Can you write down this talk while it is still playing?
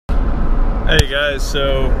Hey guys,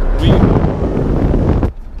 so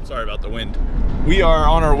sorry about the wind. We are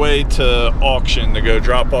on our way to auction to go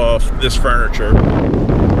drop off this furniture.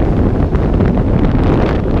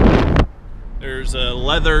 There's a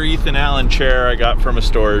leather Ethan Allen chair I got from a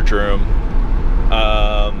storage room.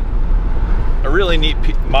 A really neat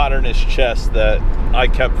modernist chest that I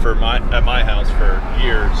kept at my house for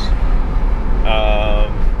years.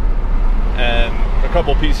 And a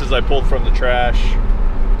couple pieces I pulled from the trash.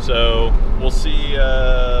 So we'll see,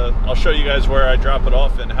 I'll show you guys where I drop it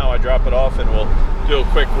off and how I drop it off, and we'll do a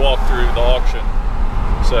quick walk through the auction.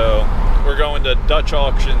 So we're going to Dutch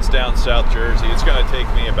Auctions down South Jersey. It's going to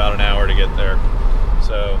take me about an hour to get there.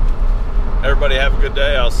 So everybody have a good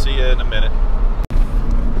day. I'll see you in a minute.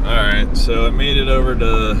 Alright, so I made it over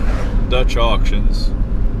to Dutch Auctions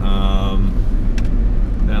down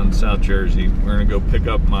in South Jersey. We're going to go pick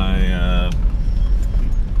up my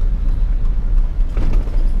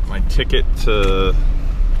my ticket to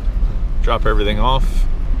drop everything off,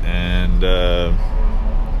 and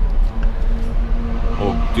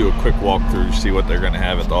we'll do a quick walkthrough, see what they're going to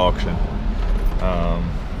have at the auction.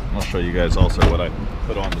 I'll show you guys also what I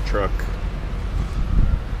put on the truck.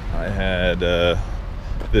 I had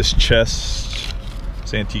this chest,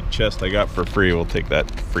 this antique chest I got for free. We'll take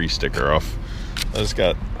that free sticker off. It's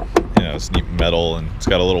got, you know, it's neat metal, and it's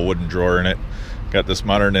got a little wooden drawer in it. Got this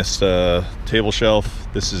modernist table shelf.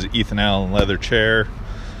 This is Ethan Allen leather chair.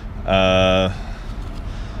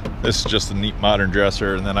 This is just a neat modern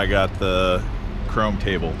dresser, and then I got the chrome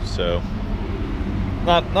table. So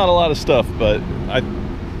not a lot of stuff, but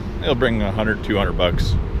it'll bring 100, 200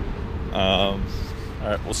 bucks. All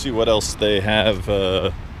right, we'll see what else they have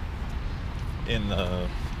in the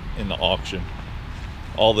auction.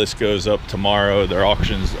 All this goes up tomorrow. Their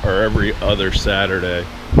auctions are every other Saturday.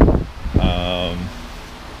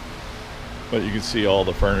 But you can see all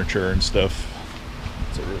the furniture and stuff.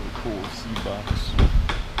 It's a really cool seed box.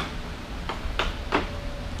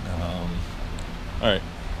 All right,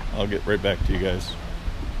 I'll get right back to you guys.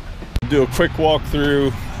 Do a quick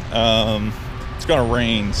walkthrough. It's gonna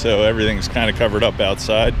rain, so everything's kind of covered up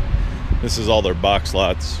outside. This is all their box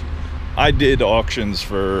lots. I did auctions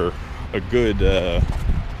for a good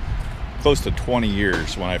close to 20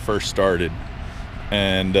 years when I first started,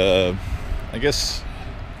 and I guess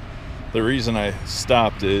the reason I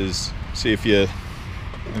stopped is, see if you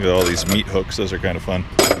look at all these meat hooks, those are kind of fun.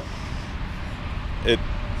 It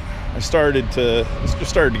just started to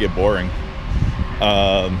get boring.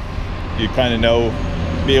 You kind of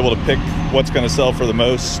be able to pick what's going to sell for the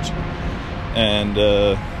most, and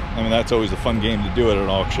I mean, that's always a fun game to do at an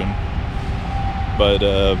auction. But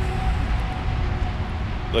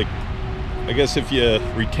like, I guess if you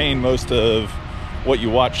retain most of what you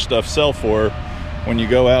watch stuff sell for, when you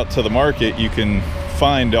go out to the market, you can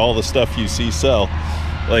find all the stuff you see sell.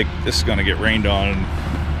 Like, this is gonna get rained on.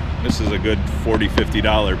 This is a good $40,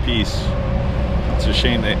 $50 piece. It's a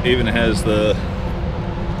shame that it even has the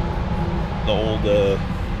old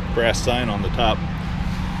brass sign on the top.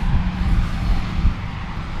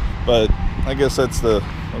 But I guess that's look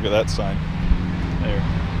at that sign there.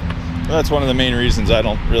 Well, that's one of the main reasons I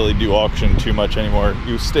don't really do auction too much anymore.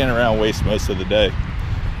 You stand around, waste most of the day.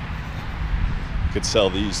 Could sell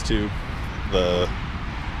these too, the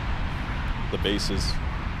bases,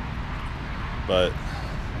 but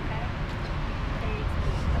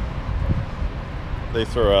they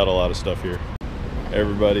throw out a lot of stuff here.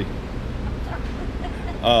 Everybody.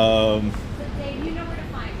 So Dave, you know where to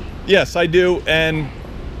find me? Yes, I do, and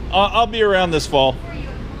I'll be around this fall. Before you in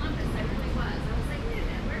Columbus, I really was. I was like, wait a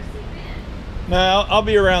minute, where's he been? No, I'll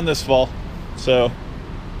be around this fall. So,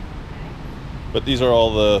 but these are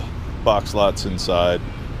all the box lots inside.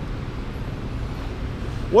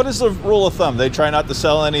 What is the rule of thumb? They try not to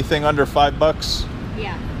sell anything under $5.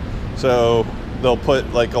 Yeah. So they'll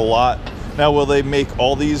put like a lot. Now, will they make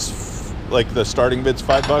all these like the starting bids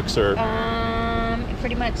 $5 or?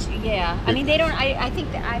 Pretty much, yeah. I mean, they don't. I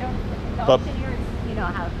think that I don't. The auctioneers, you know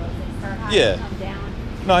how it goes. They start high, yeah. Come down.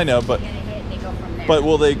 No, I know, but Get a hit, and they go from there. But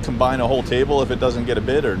will they combine a whole table if it doesn't get a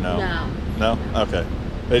bid, or no? No. No. Okay.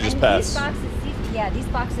 They just pass. These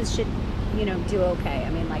boxes should, you know, do okay. I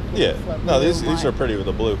mean, like, yeah. No, these are pretty with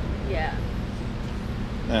the blue. Yeah.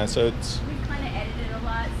 Yeah. So it's. We kind of edited a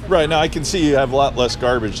lot. So right now, I can see you have a lot less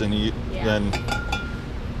garbage than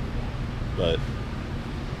but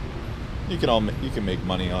you can make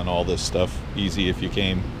money on all this stuff easy if you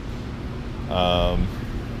came.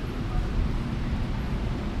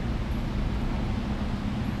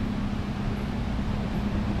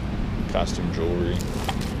 Costume jewelry.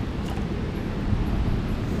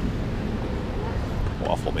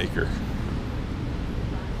 Waffle maker.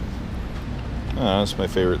 Oh, that's my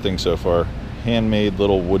favorite thing so far. Handmade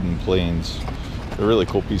little wooden planes. They're really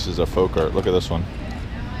cool pieces of folk art. Look at this one.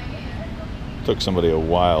 Took somebody a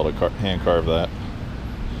while to hand carve that.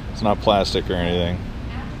 It's not plastic or anything.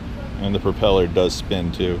 And the propeller does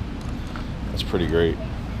spin too. That's pretty great.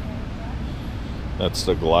 That's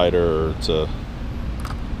the glider, or it's a,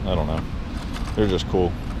 I don't know. They're just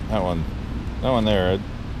cool. That one there,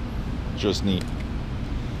 just neat.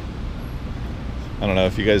 I don't know,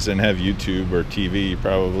 if you guys didn't have YouTube or TV, you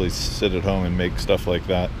probably sit at home and make stuff like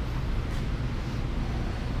that.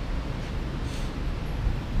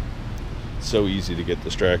 So easy to get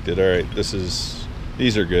distracted. All right,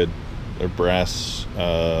 these are good. They're brass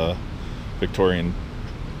Victorian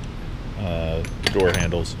door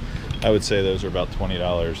handles. I would say those are about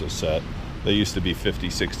 $20 a set. They used to be $50,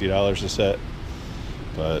 $60 a set,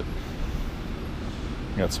 but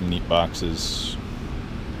got some neat boxes.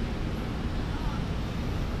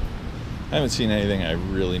 I haven't seen anything I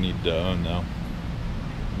really need to own though.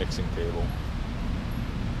 Mixing table.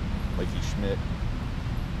 Mikey Schmidt.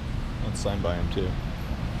 That's signed by him too.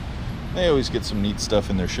 They always get some neat stuff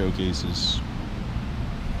in their showcases.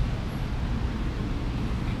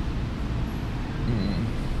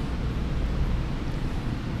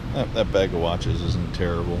 That bag of watches isn't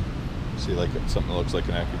terrible. See, like something that looks like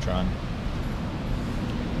an Accutron.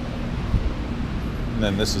 And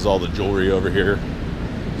then this is all the jewelry over here.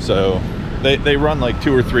 So they run like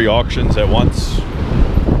 2 or 3 auctions at once.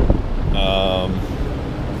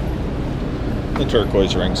 The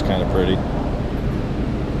turquoise ring's kind of pretty.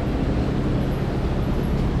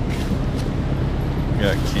 We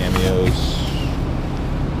got cameos.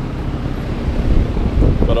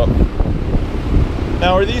 What up?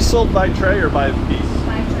 Now, are these sold by tray or by the piece?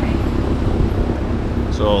 By tray.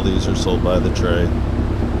 So all these are sold by the tray.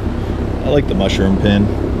 I like the mushroom pin.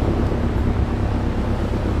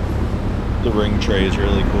 The ring tray is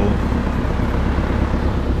really cool.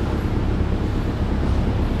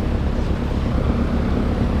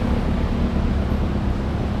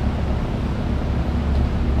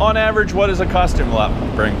 On average, what does a costume lot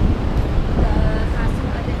bring? The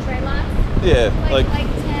tray lots? Yeah, like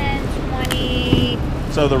 10, 20.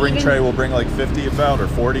 So the ring tray will bring like 50 about, or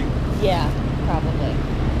 40? Yeah, probably.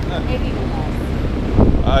 Maybe even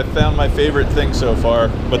less. I found my favorite thing so far,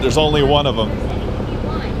 but there's only one of them.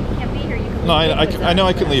 No, I know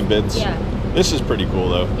I can leave bids. Yeah. This is pretty cool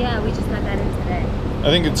though. Yeah, we just got that in today. I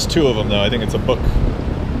think it's 2 of them though. I think it's a Bookend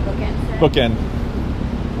set. bookend.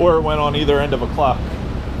 Or it went on either end of a clock.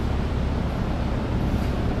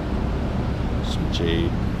 Some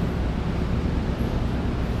jade.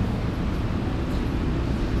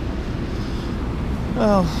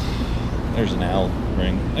 Well, there's an owl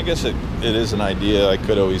ring. I guess it is an idea. I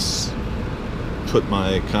could always put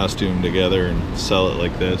my costume together and sell it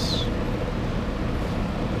like this.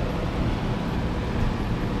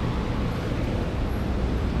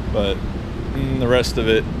 But the rest of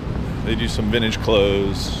it, they do some vintage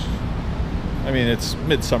clothes. I mean, it's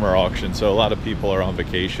midsummer auction, so a lot of people are on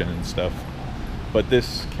vacation and stuff. But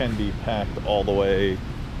this can be packed all the way.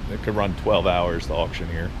 It could run 12 hours, the auction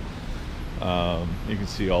here. You can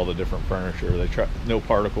see all the different furniture. They try no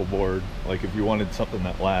particle board. Like if you wanted something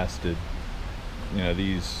that lasted, you know,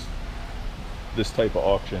 this type of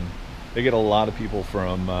auction, they get a lot of people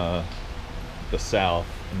from the south,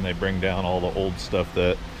 and they bring down all the old stuff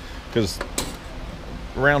that, because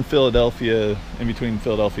around Philadelphia, in between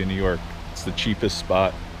Philadelphia and New York, it's the cheapest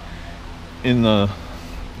spot in the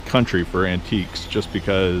country for antiques, just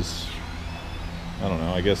because, I don't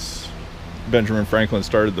know, I guess Benjamin Franklin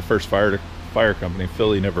started the first fire company.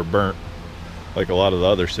 Philly never burnt like a lot of the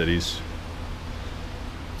other cities,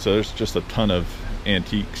 so there's just a ton of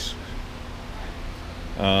antiques.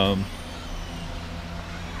 Oh,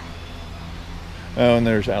 and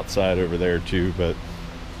there's outside over there too, but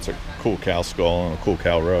it's a cool cow skull and a cool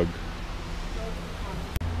cow rug.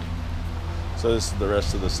 So this is the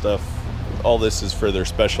rest of the stuff. All this is for their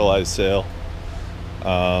specialized sale.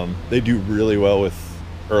 They do really well with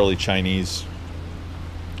early Chinese.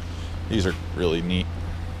 These are really neat.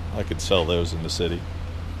 I could sell those in the city.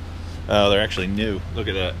 Oh, they're actually new. Look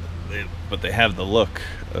at that. But they have the look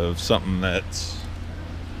of something that's,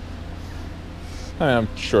 I'm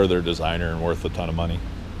sure they're designer and worth a ton of money.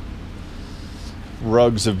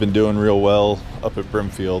 Rugs have been doing real well up at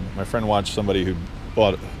Brimfield. My friend watched somebody who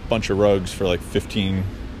bought a bunch of rugs for like $1,500,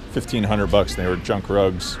 and they were junk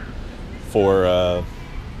rugs for,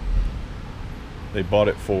 they bought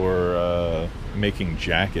it for making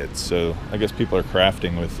jackets. So I guess people are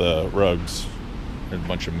crafting with rugs. There's a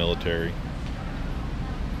bunch of military.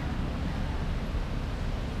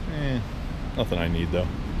 Nothing I need though.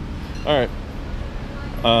 All right.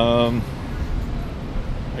 I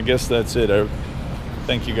guess that's it.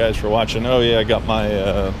 Thank you guys for watching. Oh yeah, I got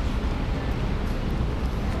my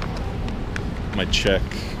my check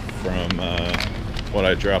from what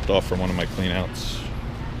I dropped off from one of my cleanouts.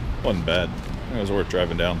 Wasn't bad. It was worth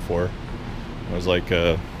driving down for. It was like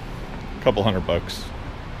a couple $100.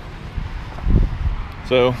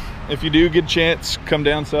 So if you do get a chance, come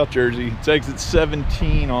down South Jersey. It's exit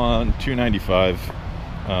 17 on 295.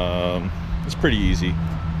 It's pretty easy.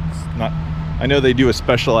 It's not. I know they do a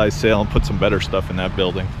specialized sale and put some better stuff in that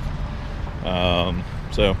building.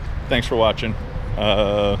 So thanks for watching.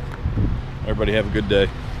 Everybody have a good day.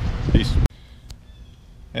 Peace.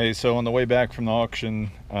 Hey, so on the way back from the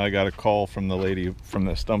auction, I got a call from the lady from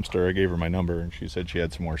this dumpster. I gave her my number and she said she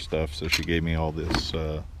had some more stuff, so she gave me all this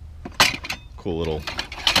cool little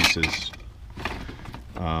pieces.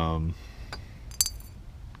 Some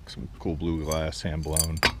cool blue glass, hand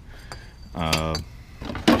blown. A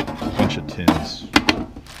bunch of tins.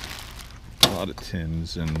 A lot of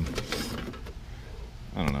tins, and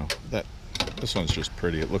I don't know. This one's just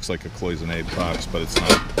pretty. It looks like a cloisonne box, but it's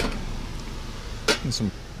not. And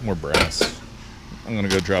some more brass. I'm gonna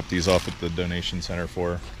go drop these off at the donation center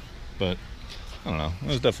for her, but I don't know. It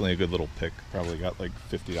was definitely a good little pick. Probably got like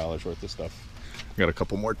 $50 worth of stuff. Got a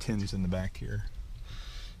couple more tins in the back here.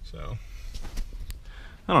 So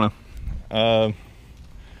I don't know.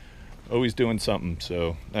 Always doing something,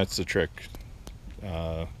 so that's the trick.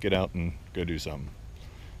 Get out and go do something.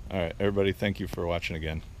 All right, everybody, thank you for watching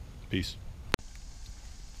again. Peace.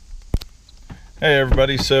 Hey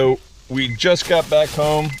everybody, so we just got back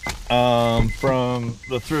home from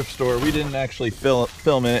the thrift store. We didn't actually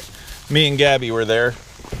film it. Me and Gabby were there.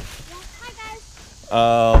 Hi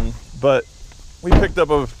guys. But we picked up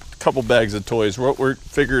a couple bags of toys. What we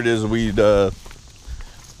figured is we'd go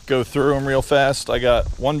through them real fast. I got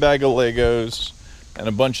one bag of Legos and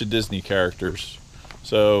a bunch of Disney characters.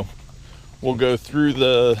 So we'll go through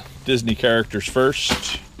the Disney characters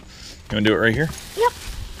first. You wanna do it right here? Yep.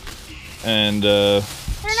 And they're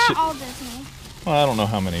not all Disney. Well, I don't know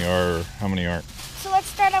how many are or how many aren't. So let's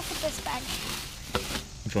start off with this bag.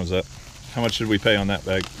 Which one's that? How much did we pay on that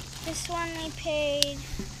bag? This one we paid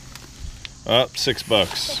 $6.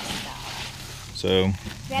 $6. So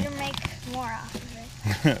Better make more off of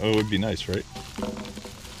it. it would be nice, right?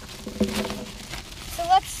 So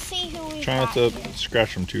let's see who we Try not to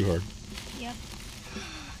scratch them too hard. Yep.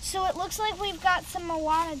 So it looks like we've got some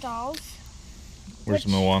Moana dolls. Where's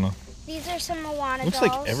Moana? These are some Moana Looks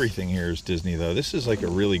dolls. like everything here is Disney, though. This is like a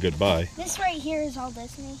really good buy. This right here is all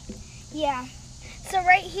Disney. Yeah. So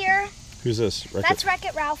right here. Who's this? That's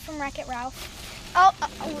Wreck-It Ralph from Wreck-It Ralph. Oh,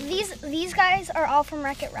 these guys are all from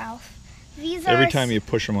Wreck-It Ralph. These are. Every time you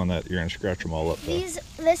push them on that, you're gonna scratch them all up. Though.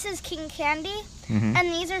 This is King Candy,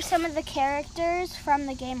 and these are some of the characters from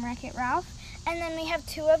the game Wreck-It Ralph. And then we have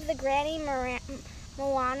two of the Granny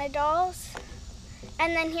Moana dolls.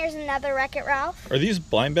 And then here's another Wreck-It Ralph. Are these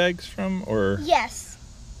blind bags from, or? Yes.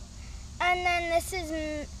 And then this is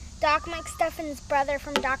Doc McStuffins' brother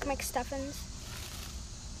from Doc McStuffins.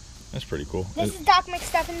 That's pretty cool. This is Doc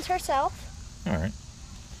McStuffins herself. All right.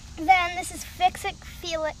 Then this is Fix-It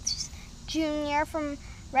Felix Jr. from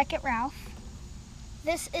Wreck-It Ralph.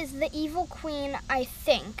 This is the Evil Queen, I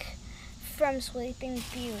think, from Sleeping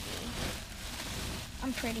Beauty.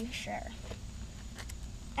 I'm pretty sure.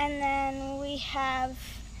 And then we have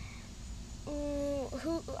Oh,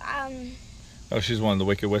 she's one of the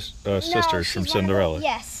Wicked sisters from she's Cinderella.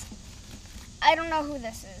 Yes. I don't know who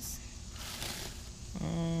this is.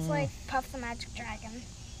 It's like Puff the Magic Dragon.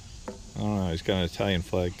 I don't know. He's got an Italian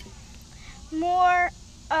flag. More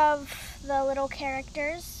of the little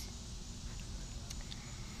characters.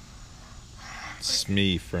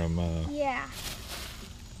 Smee from. Yeah.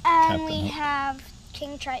 And Captain we Hook. have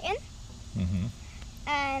King Triton. Mm-hmm.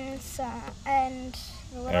 And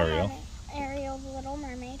the little Ariel. Mermaid. Ariel, the Little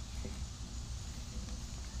Mermaid.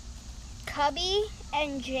 Cubby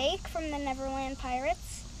and Jake from the Neverland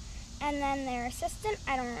Pirates. And then their assistant,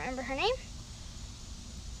 I don't remember her name.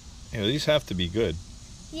 Yeah, these have to be good.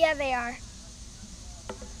 Yeah, they are.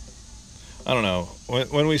 I don't know.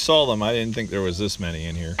 When we saw them, I didn't think there was this many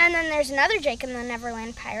in here. And then there's another Jake in the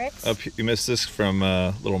Neverland Pirates. You missed this from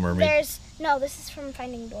Little Mermaid. No, this is from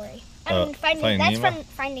Finding Dory. Finding That's Nemo? from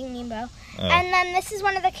Finding Nemo. Oh. And then this is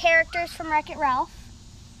one of the characters from Wreck-It Ralph.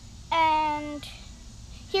 And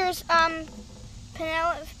here's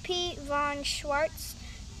Penelope von Schwartz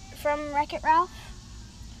from Wreck-It Ralph.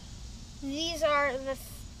 These are the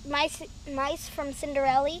mice from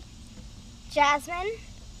Cinderella. Jasmine,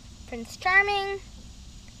 Prince Charming,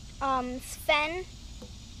 Sven.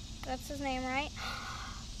 That's his name, right?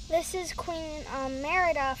 This is Queen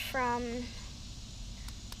Merida from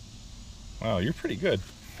Wow, you're pretty good.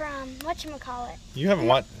 whatchamacallit. You haven't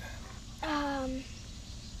watched.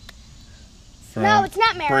 No, it's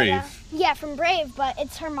not Merida. Brave. Yeah, from Brave, but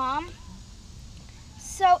it's her mom.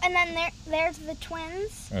 So, and then there's the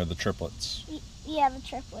twins. Or the triplets. Yeah, the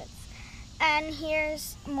triplets. And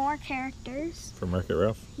here's more characters. From Wreck-It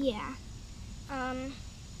Ralph? Yeah.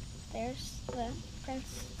 There's the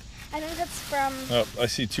prince. I think that's from... Oh, I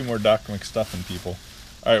see 2 more Doc McStuffin people.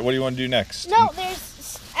 All right, what do you want to do next? No,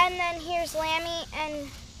 and then here's Lammy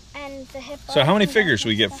and the hippo. So how many from figures Doc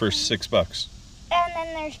we get for McStuffin. $6? And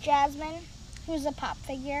then there's Jasmine, who's a pop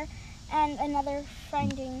figure, and another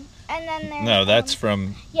Finding. And then there's... No, that's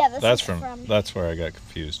from... Yeah, That's That's where I got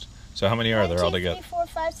confused. So how many are there 1, 2, altogether? 3, 4,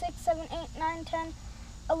 5, 6, 7, 8, 9, 10,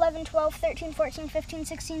 11, 12, 13, 14, 15,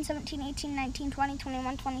 16, 17, 18, 19, 20,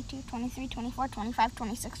 21, 22, 23, 24, 25,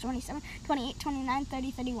 26, 27, 28, 29,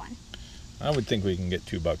 30, 31. I would think we can get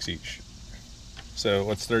 $2 each. So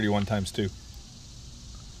what's 31 times 2?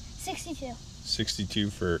 62. 62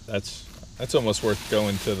 for... That's almost worth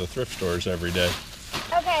going to the thrift stores every day.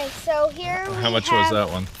 Okay, so here we How much have was that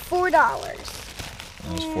one? $4.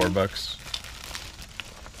 That was $4.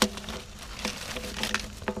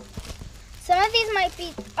 Some of these might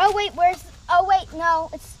be... Oh, wait, no,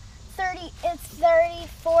 it's 30. It's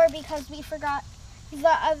 34 because we forgot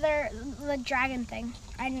the dragon thing.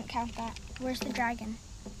 I didn't count that. Where's the dragon?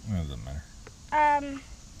 It doesn't matter.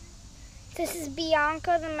 This is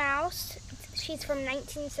Bianca the Mouse. She's from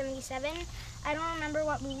 1977. I don't remember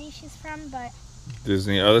what movie she's from, but...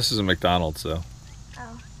 Disney. Oh, this is a McDonald's, though.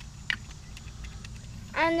 Oh.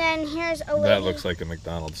 And then here's a lady. That looks like a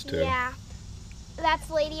McDonald's, too. Yeah. That's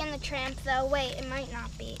Lady and the Tramp, though. Wait, it might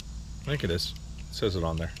not be. I think it is. It says it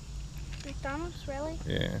on there. McDonald's, really?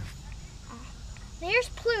 Yeah. There's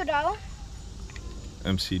Pluto.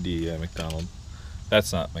 MCD, yeah, McDonald.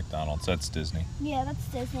 That's not McDonald's, that's Disney. Yeah, that's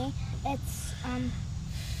Disney. It's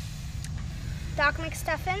Doc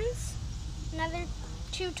McStuffins. Another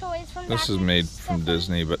 2 toys from This Doc is made from McStuffins.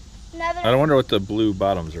 Disney, but Another. I wonder what the blue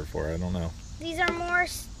bottoms are for. I don't know. These are more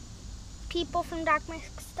people from Doc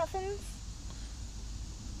McStuffins.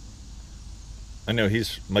 I know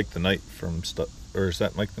he's Mike the Knight from or is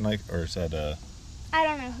that Mike the Knight, or is that I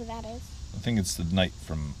don't know who that is. I think it's the Knight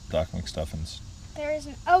from Doc McStuffins. There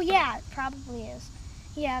isn't. Oh yeah, it probably is.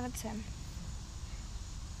 Yeah, that's him.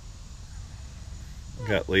 We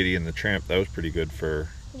got Lady and the Tramp. That was pretty good for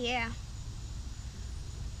Yeah.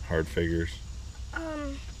 hard figures.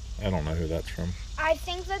 I don't know who that's from. I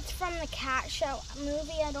think that's from the Cat Show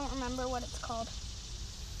movie. I don't remember what it's called.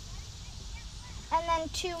 And then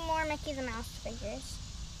 2 more Mickey the Mouse figures.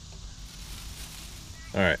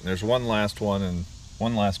 All right, and there's one last one and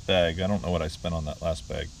one last bag. I don't know what I spent on that last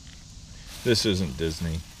bag. This isn't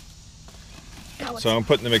Disney. No, So I'm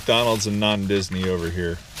putting the McDonald's and non-Disney over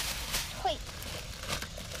here. Wait.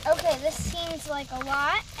 Okay, this seems like a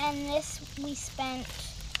lot, and this we spent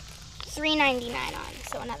 $3.99 on,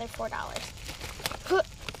 so another $4.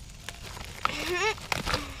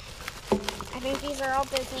 I think these are all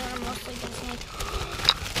Disney, or mostly Disney.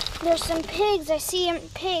 There's some pigs. I see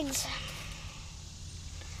pigs.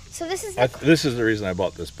 So this is This is the reason I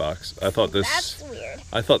bought this box. I thought this. That's weird.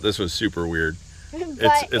 I thought this was super weird.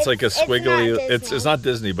 But It's like a squiggly. It's It's not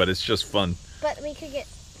Disney, but it's just fun. But we could get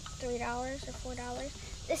 $3 or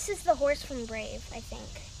 $4. This is the horse from Brave, I think.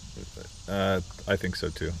 I think so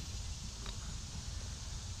too.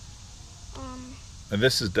 Um. And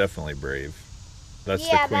this is definitely Brave. That's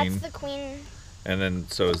Yeah, the queen. that's the queen. And then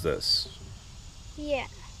so is this. Yeah,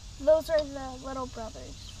 those are the little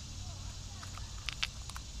brothers.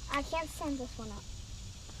 I can't stand this one up.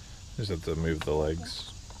 Just have to move the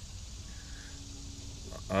legs.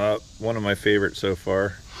 One of my favorites so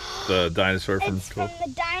far, the dinosaur from It's from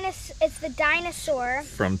the dinosaur. It's the dinosaur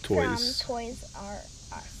from Toys. From Toys R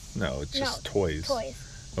Us. No, it's just No, Toys. Toys.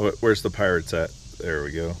 Oh, where's the pirates at? There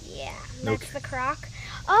we go. Yeah, No that's the croc.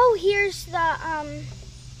 Oh, here's the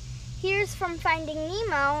Here's from Finding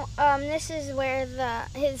Nemo. This is where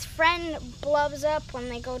his friend blows up when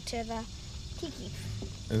they go to the tiki.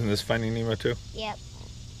 Isn't this Finding Nemo too? Yep.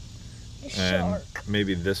 The And shark.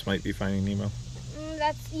 maybe this might be Finding Nemo.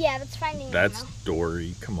 That's Finding That's Nemo.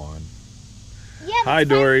 Dory. Come on. Yeah. Hi,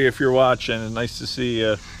 Dory. If you're watching, nice to see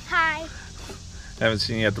you. Hi. Haven't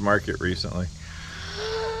seen you at the market recently.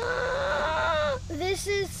 This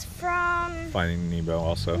is from. Finding Nemo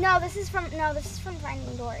also. No, this is from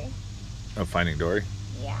Finding Dory. Oh, Finding Dory.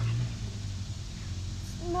 Yeah.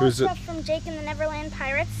 More Who's it? stuff from Jake and the Neverland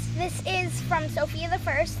Pirates. This is from Sophia the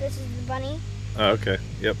First. This is the bunny. Oh, okay.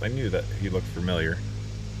 Yep, I knew that. He looked familiar.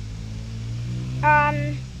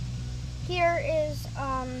 Here is,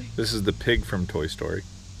 This is the pig from Toy Story.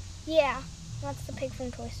 yeah, that's the pig from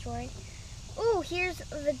Toy Story. Ooh, here's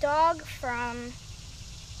the dog from...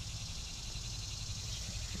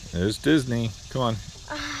 There's Disney. Come on.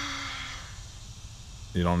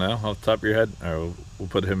 You don't know off the top of your head? All right, we'll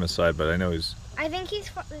put him aside, but I know he's... I think he's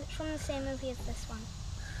from the same movie as this one.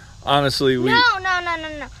 Honestly, No.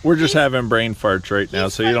 we're just having brain farts right now,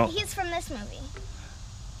 so you don't... He's from this movie.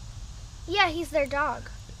 Yeah, he's their dog.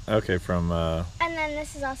 Okay, from... And then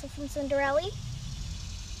this is also from Cinderella.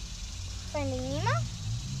 Finding Nemo?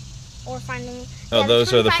 Or Finding... Oh,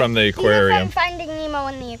 those are from the aquarium. These are from Finding Nemo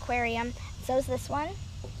in the aquarium. So is this one.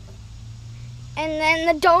 And then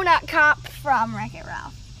the Donut Cop from Wreck-It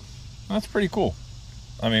Ralph. That's pretty cool.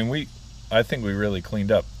 I mean, I think we really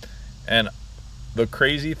cleaned up. And the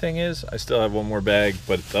crazy thing is, I still have one more bag,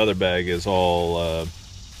 but the other bag is all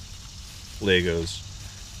Legos.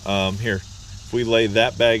 Here, if we lay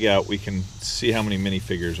that bag out, we can see how many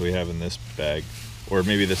minifigures we have in this bag. Or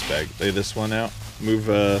maybe this bag. Lay this one out. Move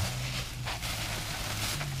the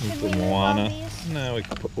Moana. No, we'll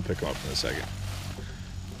pick them up in a second.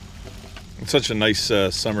 It's such a nice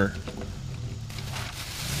summer.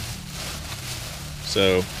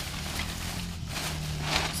 So,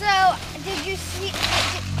 did you see...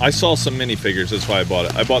 I saw some minifigures, that's why I bought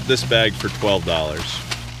it. I bought this bag for $12.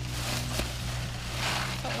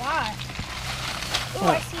 A lot. Ooh,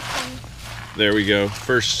 I see some. There we go.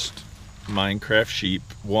 First Minecraft sheep.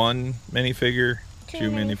 1 minifigure, 2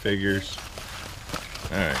 minifigures.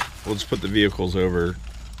 Alright, we'll just put the vehicles over.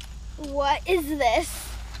 What is this?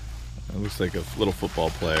 It looks like a little football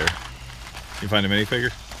player. You find a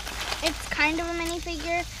minifigure? It's kind of a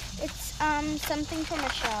minifigure. It's something from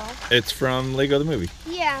a show. It's from Lego the Movie.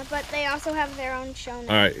 Yeah, but they also have their own show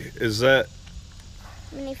now. Alright, is that...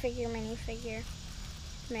 Minifigure.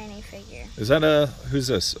 Is that who's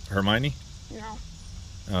this? Hermione? No.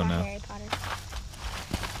 Oh, Not no. Harry Potter.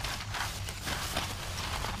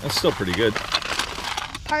 That's still pretty good.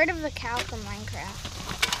 Part of the cow from Minecraft.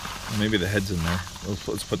 Maybe the head's in there.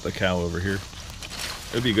 Let's put the cow over here.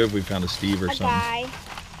 It'd be good if we found a Steve or something. Guy.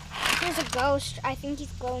 Here's a ghost. I think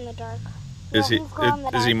he's glow in the dark. Is he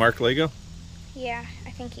marked Lego? Yeah,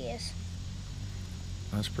 I think he is.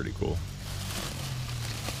 That's pretty cool.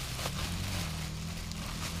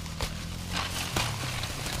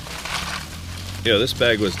 Yeah, this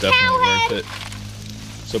bag was definitely worth it.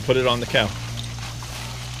 So put it on the cow.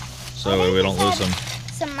 So we don't lose them.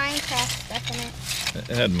 Some Minecraft stuff in it.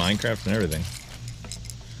 It had Minecraft and everything.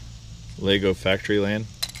 Lego Factory Land.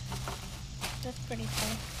 That's pretty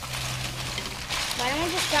cool. Why don't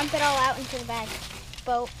we just dump it all out into the bag?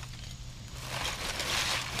 Boat.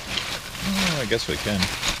 Oh, I guess we can.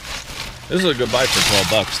 This is a good buy for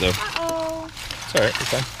 $12 though. Uh-oh. It's alright, it's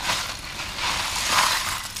fine.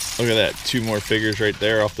 Look at that, 2 more figures right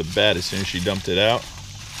there off the bat as soon as she dumped it out.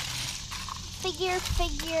 Figure.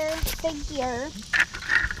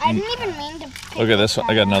 I didn't even mean to pick Look at this one,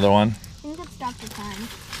 I got another one. I think it's Dr. Time.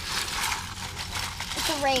 It's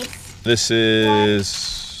a race. This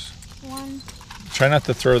is... One. Try not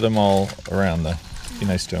to throw them all around though. Be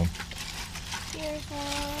nice to them. Here's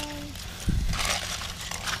one.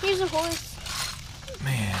 Here's a horse.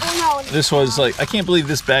 Man. Oh no. This was like, I can't believe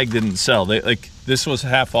this bag didn't sell. This was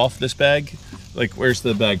half off this bag. Like, where's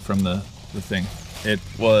the bag from the thing? It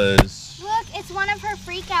was... Look, it's one of her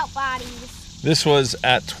freak out bodies. This was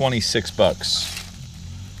at $26.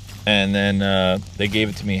 And then they gave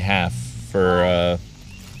it to me half for...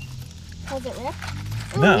 Was it ripped?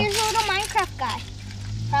 Ooh, No. here's a little Minecraft guy.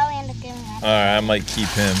 Probably end up giving that. Alright, I might keep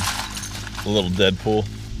him. A little Deadpool.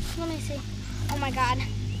 Let me see. Oh my god.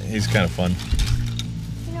 He's kind of fun.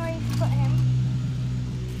 You know where you can put him?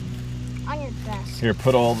 On your desk. Here,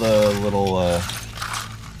 put all the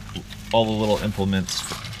little implements.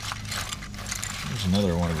 There's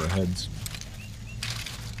another one of their heads.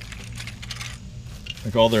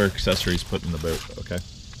 Like all their accessories put in the boat, okay.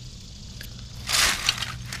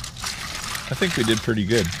 I think we did pretty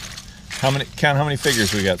good. Count how many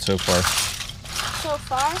figures we got so far. So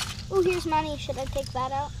far? Ooh, here's money. Should I take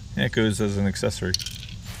that out? Yeah, it goes as an accessory.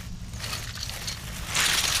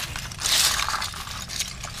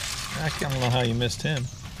 I don't know how you missed him.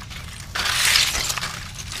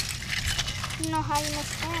 You know how you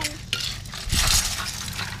missed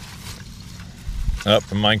him.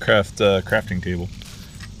 Up a Minecraft crafting table.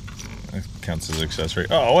 That counts as an accessory.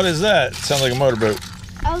 Oh, what is that? It sounds like a motorboat.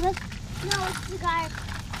 Oh, it's the guy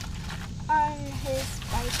on his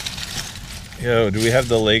bike. Yo, do we have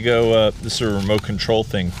the Lego, this is a remote control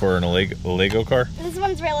thing for a Lego car? This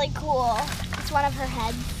one's really cool. It's one of her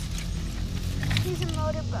heads. Here's a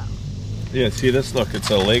motorboat. Yeah, see this? Look, it's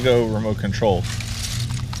a Lego remote control.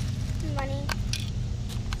 Money.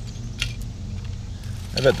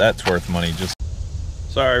 I bet that's worth money. Just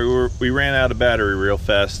sorry, we ran out of battery real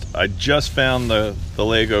fast. I just found the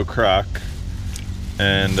Lego croc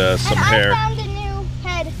and some hair. I found a new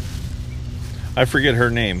head. I forget her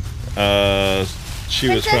name. She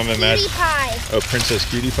was from Cutie Pie. Oh, Princess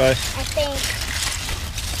Cutie Pie? I think.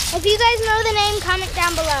 If you guys know the name, comment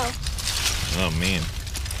down below. Oh, man.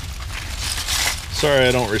 Sorry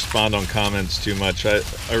I don't respond on comments too much. I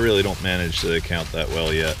really don't manage the account that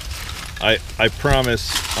well yet. I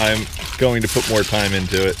promise I'm going to put more time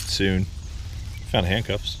into it soon. Found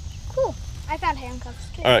handcuffs. Cool. I found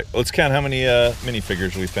handcuffs too. All right, let's count how many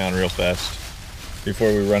minifigures we found real fast before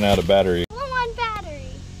we run out of battery. One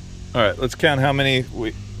battery. All right, let's count how many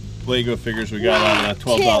Lego figures we got on that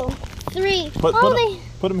 $12. 2, 3.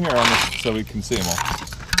 Put them here on this so we can see them all.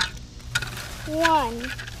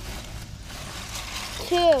 1,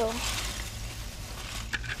 2,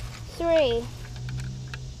 3,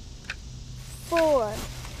 4. I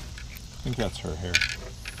think that's her hair.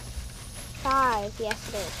 5. Yes,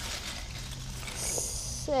 it is.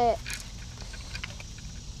 6.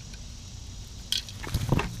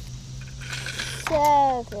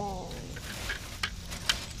 7.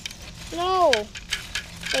 No,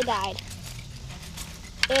 they died.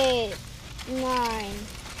 8, 9,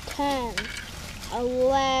 10,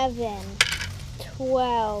 11,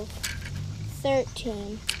 12,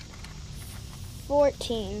 13,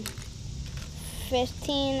 14,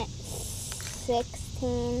 15,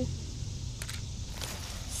 16,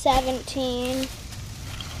 17,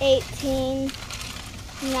 18,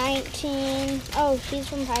 19. Oh, she's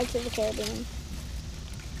from Pirates of the Caribbean.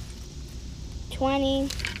 20,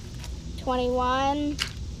 21,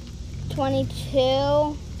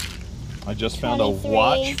 22. I just found 23. a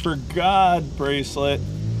Watch for God bracelet.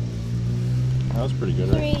 That was pretty good,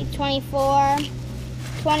 right? 3, 24,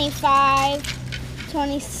 25,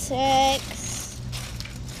 26,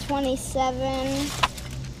 27,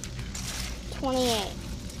 28.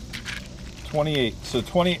 28. So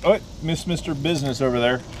 20. Oh, miss Mr. Business over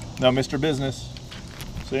there. No, Mr. Business.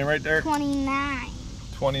 See him right there? 29.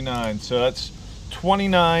 29. So that's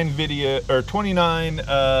 29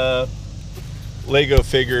 Lego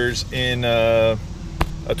figures in a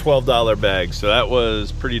 $12 bag. So that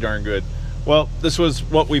was pretty darn good. Well, this was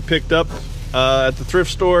what we picked up at the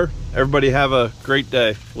thrift store. Everybody have a great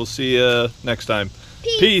day. We'll see you next time.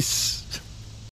 Peace. Peace.